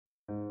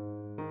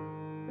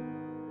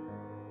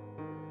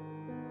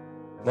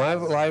My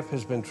life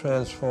has been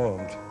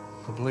transformed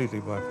completely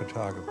by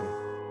photography.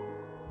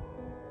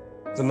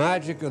 The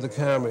magic of the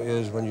camera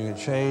is when you can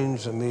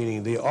change the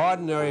meaning, the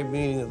ordinary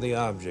meaning of the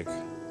object,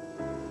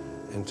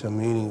 into a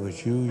meaning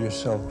which you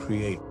yourself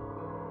create.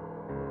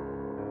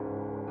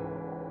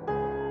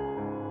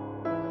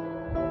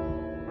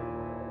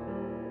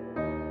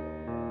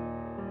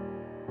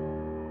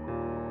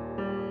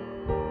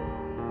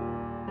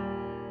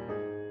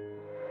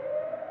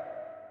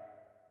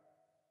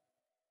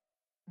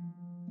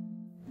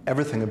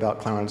 Everything about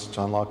Clarence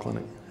John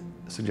Laughlin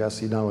suggests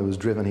he not only was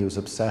driven, he was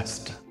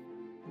obsessed.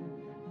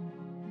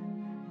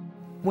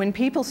 When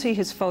people see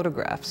his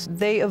photographs,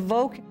 they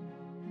evoke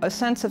a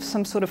sense of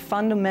some sort of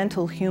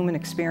fundamental human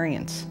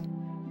experience.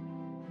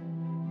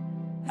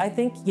 I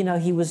think,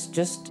 he was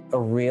just a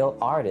real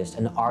artist,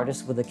 an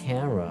artist with a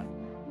camera.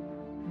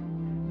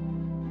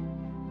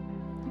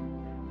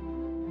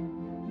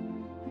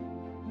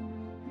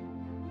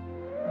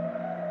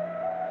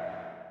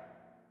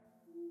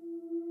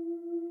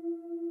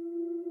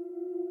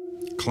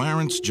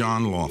 Clarence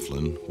John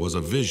Laughlin was a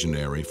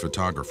visionary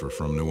photographer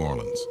from New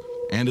Orleans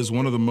and is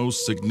one of the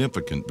most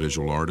significant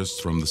visual artists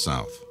from the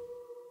South.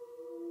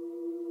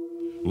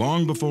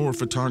 Long before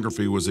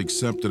photography was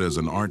accepted as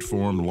an art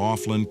form,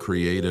 Laughlin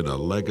created a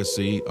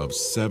legacy of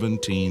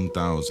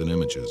 17,000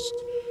 images,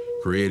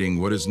 creating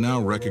what is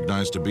now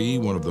recognized to be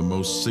one of the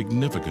most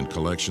significant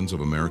collections of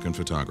American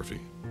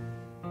photography.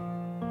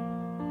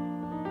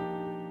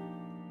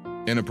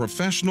 In a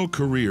professional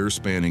career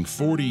spanning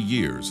 40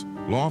 years,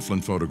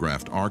 Laughlin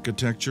photographed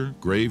architecture,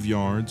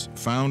 graveyards,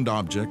 found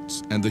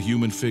objects, and the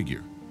human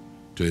figure.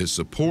 To his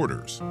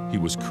supporters, he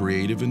was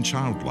creative and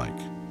childlike.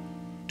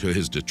 To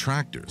his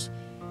detractors,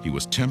 he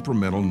was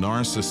temperamental,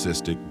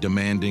 narcissistic,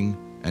 demanding,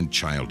 and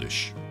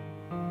childish.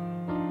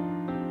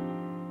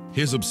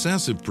 His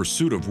obsessive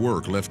pursuit of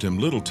work left him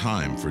little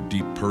time for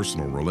deep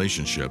personal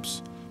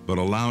relationships, but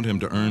allowed him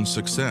to earn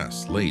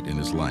success late in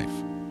his life.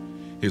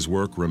 His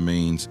work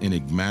remains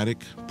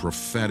enigmatic,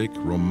 prophetic,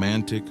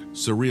 romantic,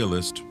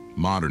 surrealist,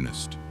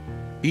 modernist,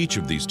 each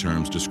of these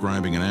terms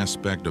describing an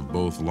aspect of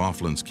both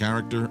Laughlin's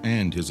character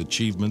and his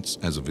achievements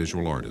as a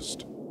visual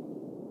artist.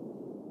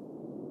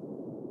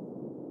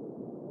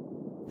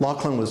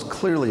 Laughlin was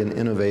clearly an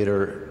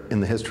innovator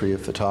in the history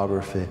of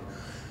photography,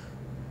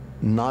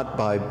 not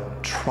by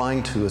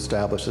trying to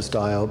establish a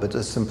style, but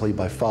just simply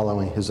by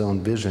following his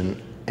own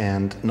vision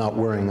and not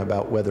worrying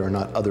about whether or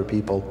not other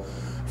people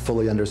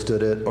fully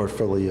understood it or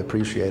fully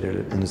appreciated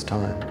it in his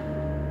time.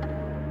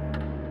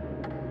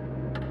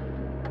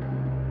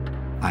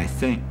 I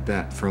think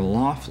that for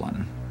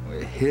Laughlin,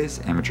 his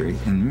imagery,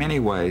 in many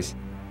ways,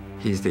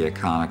 he's the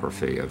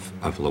iconography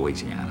of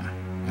Louisiana.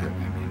 I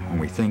mean, when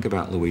we think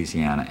about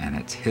Louisiana and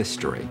its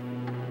history,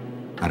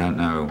 I don't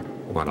know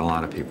what a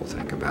lot of people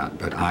think about,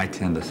 but I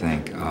tend to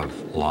think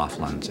of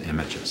Laughlin's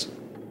images.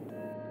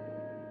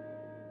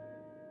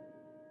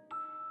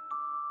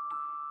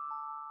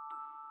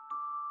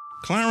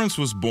 Clarence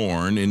was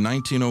born in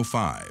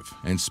 1905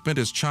 and spent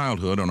his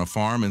childhood on a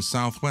farm in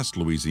southwest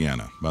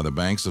Louisiana by the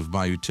banks of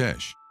Bayou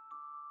Teche.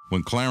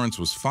 When Clarence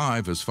was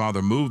 5, his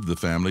father moved the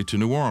family to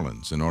New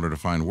Orleans in order to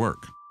find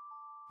work.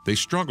 They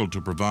struggled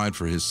to provide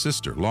for his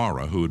sister,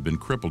 Laura, who had been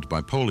crippled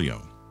by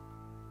polio.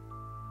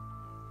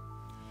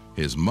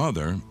 His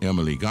mother,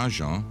 Emily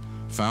Gajan,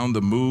 found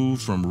the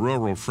move from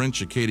rural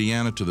French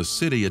Acadiana to the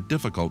city a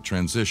difficult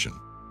transition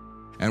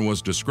and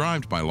was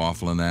described by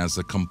Laughlin as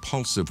a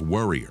compulsive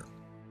worrier,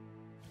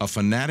 a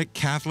fanatic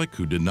Catholic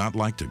who did not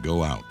like to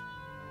go out.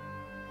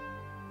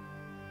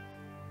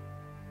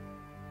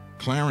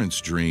 Clarence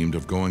dreamed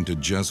of going to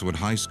Jesuit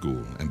high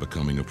school and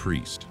becoming a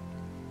priest.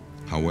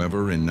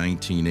 However, in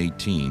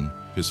 1918,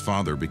 his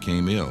father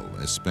became ill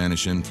as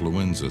Spanish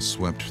influenza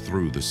swept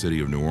through the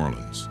city of New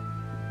Orleans.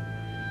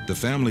 The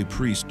family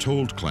priest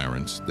told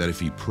Clarence that if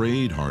he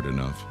prayed hard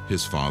enough,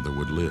 his father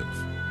would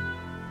live.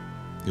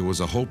 It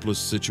was a hopeless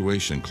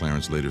situation,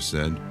 Clarence later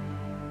said.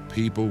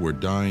 People were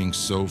dying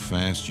so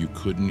fast you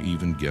couldn't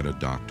even get a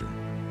doctor.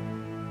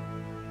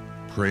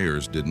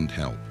 Prayers didn't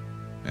help,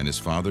 and his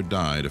father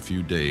died a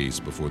few days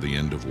before the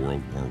end of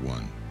World War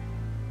I.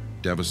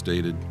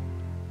 Devastated,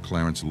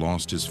 Clarence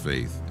lost his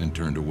faith and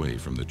turned away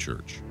from the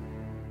church.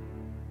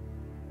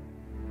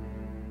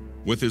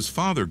 With his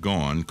father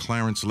gone,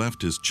 Clarence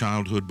left his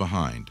childhood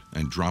behind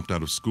and dropped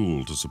out of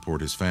school to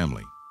support his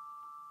family.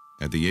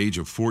 At the age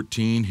of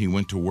 14, he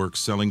went to work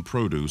selling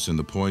produce in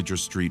the Poydras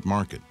Street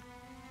Market.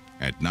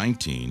 At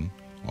 19,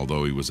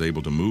 although he was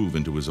able to move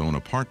into his own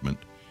apartment,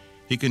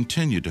 he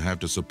continued to have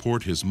to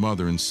support his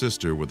mother and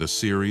sister with a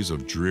series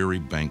of dreary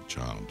bank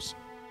jobs.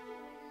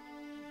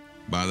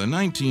 By the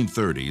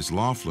 1930s,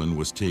 Laughlin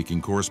was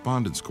taking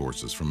correspondence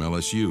courses from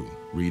LSU,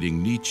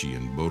 reading Nietzsche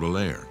and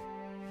Baudelaire.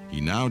 He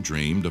now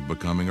dreamed of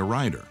becoming a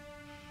writer.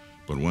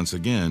 But once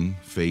again,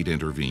 fate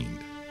intervened.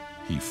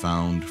 He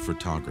found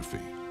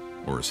photography,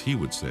 or as he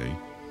would say,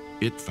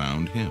 it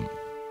found him.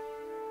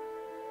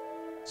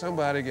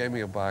 Somebody gave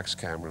me a box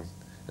camera,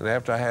 and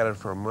after I had it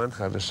for a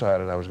month, I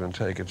decided I was going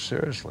to take it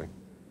seriously.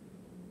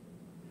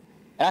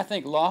 And I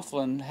think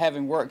Laughlin,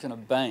 having worked in a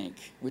bank,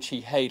 which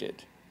he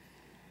hated,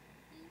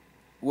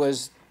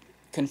 was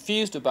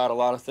confused about a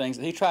lot of things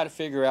that he tried to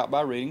figure out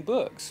by reading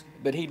books.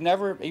 But he'd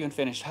never even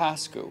finished high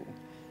school.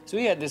 So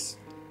he had this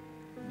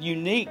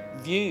unique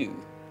view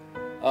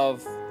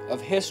of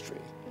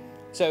history.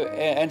 So,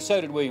 and so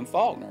did William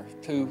Faulkner,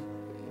 who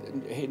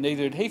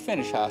neither did he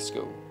finish high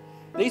school.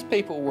 These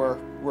people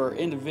were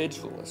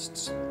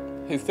individualists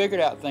who figured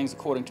out things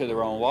according to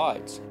their own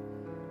lights.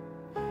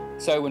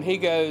 So when he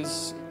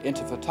goes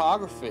into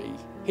photography,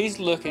 he's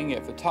looking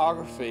at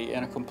photography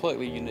in a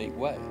completely unique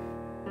way.